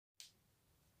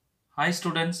Hi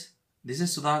students, this is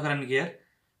Sudhakaran here.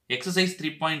 Exercise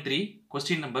 3.3,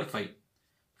 question number 5.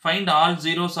 Find all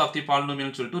zeros of the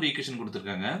polynomial சொல்லிட்டு ஒரு equation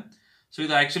கொடுத்திருக்காங்க. So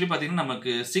இது actually பார்த்தீங்கன்னா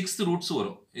நமக்கு 6th ரூட்ஸ்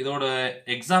வரும். இதோட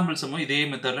எக்ஸாம்பிள்ஸும் இதே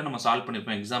மெத்தடில் நம்ம சால்வ்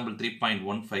பண்ணியிருப்போம். எக்ஸாம்பிள்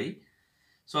 3.15.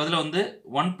 ஸோ அதில் வந்து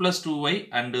 1 + 2y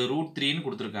அண்ட் √3ன்னு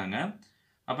கொடுத்துருக்காங்க.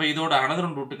 அப்போ இதோட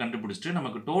அனதர் ரூட்டு கண்டுபிடிச்சிட்டு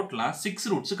நமக்கு டோட்டலாக 6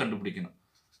 ரூட்ஸ் கண்டுபிடிக்கணும்.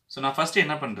 ஸோ நான் ஃபஸ்ட்டு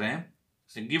என்ன பண்ணுறேன்,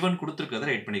 கிவன்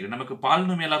கொடுத்துருக்கிறத ரைட் பண்ணிக்கிறேன். நமக்கு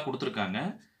பாலினோமியலாக கொடுத்துருக்காங்க.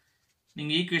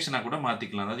 நீங்கள் ஈக்குவேஷனாக கூட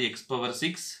மாற்றிக்கலாம். அதாவது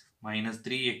x⁴ minus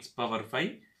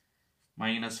 3x⁵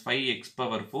 minus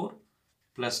 5x⁴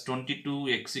 plus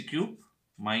 22x³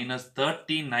 minus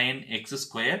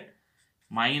 39x²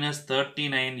 minus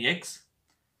 39x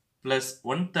plus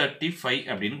 135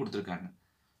 அப்படின்னு கொடுத்துருக்காங்க.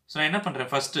 ஸோ நான் என்ன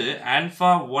பண்ணுறேன், ஃபஸ்ட்டு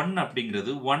α1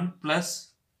 அப்படிங்கிறது 1 +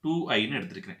 2iன்னு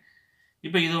எடுத்துருக்கிறேன்.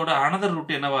 இப்போ இதோட அனதர்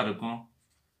ரூட் என்னவா இருக்கும்,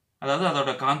 அதாவது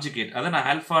அதோட கான்ஜுகேட், அதை நான்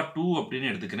α2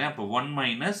 அப்படின்னு எடுத்துக்கிறேன். அப்போ 1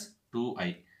 - 2i.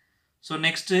 ஸோ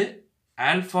நெக்ஸ்ட்டு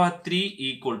α3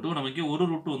 = நமக்கு ஒரு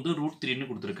ரூட்டு வந்து √3ன்னு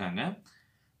கொடுத்துருக்காங்க.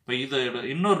 இப்போ இதோட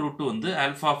இன்னொரு ரூட்டு வந்து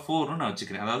α4ன்னு நான்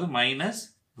வச்சுக்கிறேன், அதாவது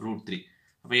 -√3.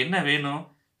 அப்போ என்ன வேணும்,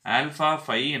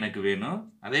 α5 எனக்கு வேணும்,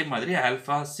 அதே மாதிரி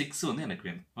α6 வந்து எனக்கு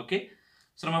வேணும். ஓகே,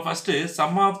 ஸோ நம்ம first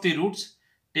some of the roots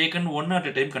taken 1 at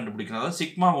a time கண்டுபிடிக்கணும். அதாவது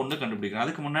σ1 கண்டுபிடிக்கணும்.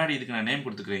 அதுக்கு முன்னாடி இதுக்கு நான் நேம்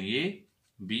கொடுத்துக்கிறேன், A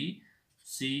B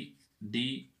C D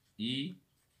E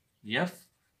F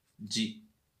G.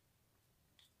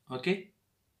 Okay,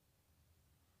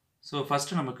 so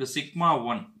first நமக்கு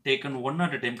σ1 டேக்கன் 1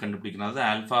 at a டைம் கண்டுபிடிக்கணும். அதாவது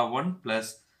α1 +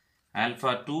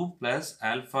 α2 +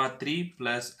 α3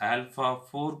 +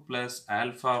 α4 +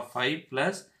 α5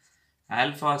 +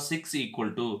 α6 =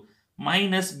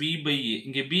 -b/a.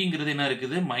 இங்கே bங்கிறது என்ன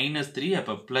இருக்குது, -3.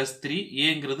 அப்போ +3,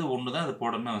 ஏங்கிறது 1 தான், அது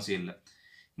போடணும்னு அவசியம் இல்லை.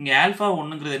 இங்கே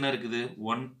α1ங்கிறது என்ன இருக்குது,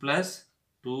 1 +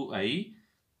 2i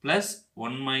 +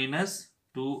 1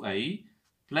 - 2i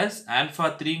plus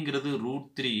α3ங்கிறது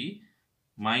 √3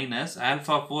 minus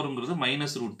α4ங்கிறது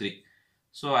 -√3.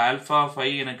 So α5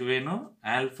 எனக்கு வேணும்,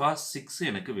 α6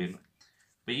 எனக்கு வேணும்.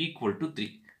 இப்போ = 3.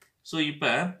 ஸோ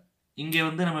இப்போ இங்கே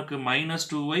வந்து நமக்கு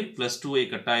 -2y + 2y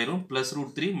கட் ஆயிரும்,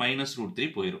 +√3 -√3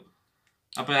 போயிடும்.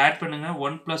 அப்போ ஆட் பண்ணுங்க,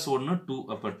 1 + 1 2.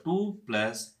 அப்போ 2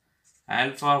 +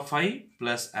 α5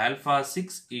 + α6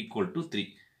 = 3.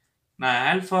 நான்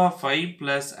α5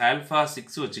 +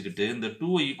 α6 வச்சுக்கிட்டு இந்த 2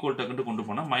 ஈக்குவல் டக்குன்னு கொண்டு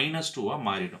போனால் -2ஆக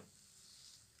மாறிடும்.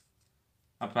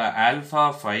 அப்போ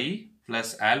α5 +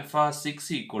 α6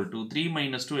 = 3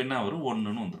 - 2 என்ன வரும்,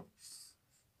 1ன்னு வந்துடும்.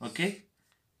 ஓகே,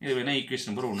 இது வேணால் ஈக்குவேஷன்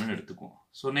நம்பர் 1ன்னு எடுத்துக்குவோம்.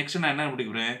 ஸோ நெக்ஸ்ட் நான் என்ன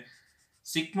கண்டுபிடிக்கிறேன்,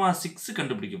 σ6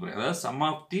 கண்டுபிடிக்க போகிறேன். அதாவது some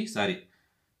of the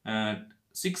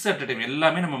 6 at a time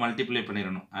எல்லாமே நம்ம மல்டிப்ளை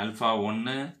பண்ணிடணும்.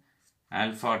 α1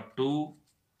 α2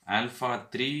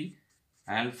 α3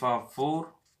 α4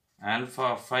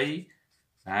 α5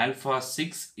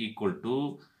 α6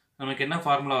 = நமக்கு என்ன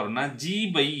ஃபார்முலா வரும்னா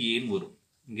g/aன்னு வரும்.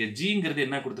 இங்கே ஜிங்கிறது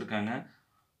என்ன கொடுத்துருக்காங்க,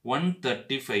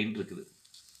 135 இருக்குது.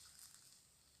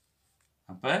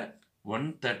 அப்போ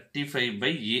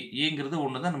 135/a, ஏங்கிறது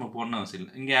 1 தான், நம்ம போடணும் அவசியம்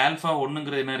இல்லை. இங்கே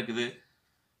α1ங்கிறது என்ன இருக்குது,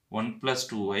 1 +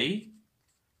 2i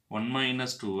 1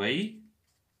 - 2i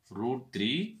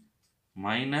 √3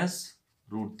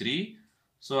 -√3.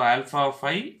 ஸோ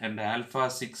α5 and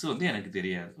α6 வந்து எனக்கு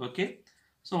தெரியாது. ஓகே,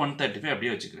 ஸோ 135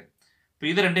 அப்படியே வச்சுக்கிறேன். இப்போ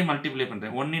இது ரெண்டையும் மல்டிப்ளை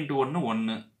பண்ணுறேன். 1 × 1 1,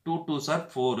 2 2s are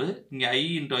 4. இங்கே i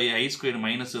 × i²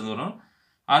 மைனஸ் வரும்,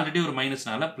 ஆல்ரெடி ஒரு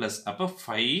மைனஸ்னால ப்ளஸ். அப்போ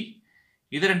 5.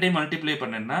 இது ரெண்டையும் மல்டிப்ளை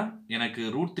பண்ணேன்னா எனக்கு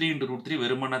 √3 × √3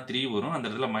 வெறுமனா 3 வரும். அந்த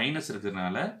இடத்துல மைனஸ்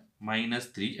இருக்கிறதுனால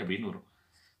 -3 அப்படின்னு வரும்.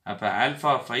 அப்போ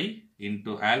α5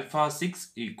 × α6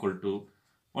 =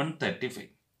 135.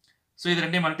 ஸோ இது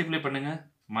ரெண்டையும் மல்டிப்ளை பண்ணுங்க,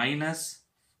 -15.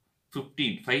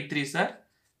 5 3s are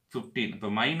 15. அப்போ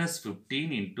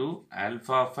 -15 ×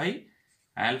 α5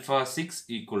 α6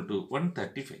 =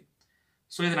 135.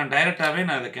 ஸோ இதை நான் டைரெக்டாகவே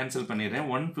அதை கேன்சல் பண்ணிடுறேன்.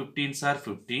 1 15s are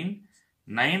 15,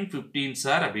 9 15s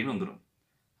are அப்படின்னு வந்துடும்.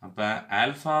 அப்போ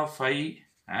α5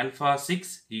 α6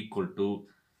 =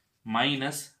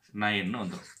 -9ன்னு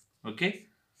வந்துடும். ஓகே,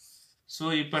 ஸோ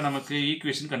இப்போ நமக்கு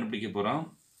ஈக்குவேஷன் கண்டுபிடிக்க போகிறோம்.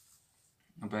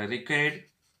 அப்போ required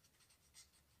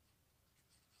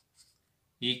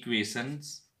equations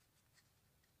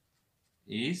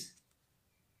is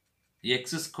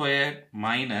x²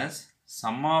 minus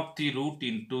sum of the root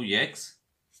into x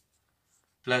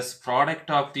plus product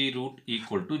of the root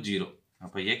 = 0.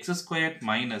 அப்போ x²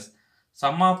 minus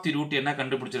sum of the root என்ன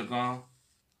கண்டுபிடிச்சிருக்கோம்,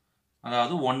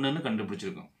 அதாவது 1ன்னு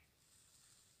கண்டுபிடிச்சிருக்கோம்.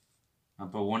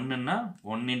 அப்போ 1ன்னா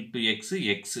 1 × x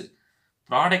x,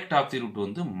 product of the root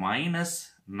வந்து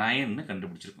 -9ன்னு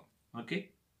கண்டுபிடிச்சிருக்கோம். ஓகே,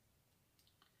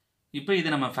 இப்போ இதை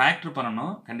நம்ம ஃபேக்டர்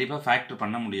பண்ணணும். கண்டிப்பாக ஃபேக்டர்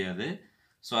பண்ண முடியாது.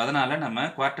 ஸோ அதனால் நம்ம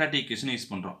குவாட்ராட்டிக் ஈக்குவேஷன்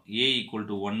யூஸ் பண்ணுறோம். a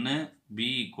 = 1, b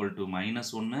equal to minus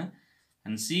 1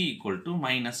 and c equal to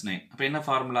minus 9. அப்போ என்ன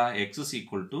formula? x is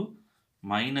equal to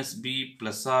minus b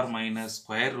plus or minus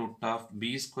square root of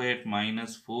b squared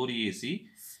minus 4ac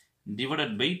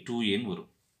divided by 2n வரும்.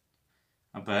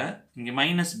 அப்போ இங்கே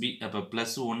minus b, அப்போ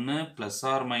plus 1 plus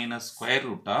R minus square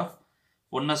root of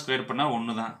 1 square பண்ணால்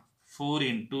 1 தான், 4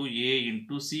 into A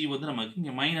into C வந்து நமக்கு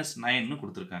இங்கே minus 9ன்னு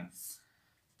கொடுத்துருக்காங்க.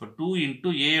 இப்போ 2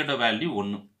 இன்ட்டு ஏயோட வேல்யூ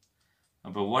 1.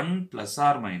 அப்போ 1 plus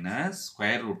R minus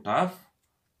square root of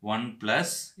 1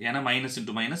 plus, ஏன்னா மைனஸ்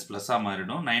இன்ட்டு மைனஸ் ப்ளஸ்ஸாக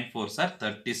மாறிடும், 9 4s are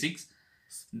 36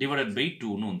 டிவைடட் பை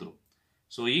 2ன்னு வந்துடும்.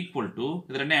 ஸோ ஈக்குவல் டு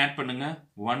இது ரெண்டே ஆட் பண்ணுங்க,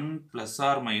 1 plus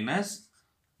R minus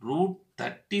root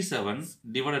 37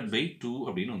 divided by 2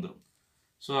 அப்படின்னு வந்துடும்.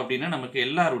 ஸோ அப்படின்னா நமக்கு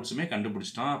எல்லா ரூட்ஸுமே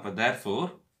கண்டுபிடிச்சிட்டோம். அப்போ therefore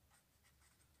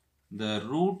the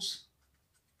roots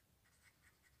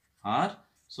are,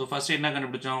 so first என்ன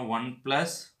கண்டுபிடிச்சோம், 1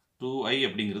 ப்ளஸ் 2i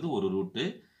அப்படிங்கிறது ஒரு ரூட்டு,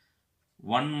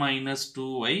 1 மைனஸ்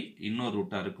 2i இன்னொரு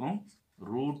ரூட்டாக இருக்கும்,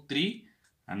 root 3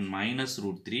 and minus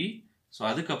root 3. So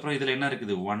அதுக்கப்புறம் இதில் என்ன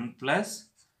இருக்குது, 1 plus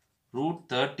root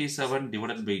 37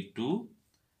 divided by 2,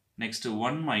 next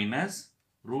 1 minus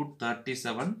root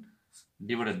 37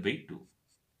 divided by 2.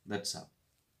 That's all.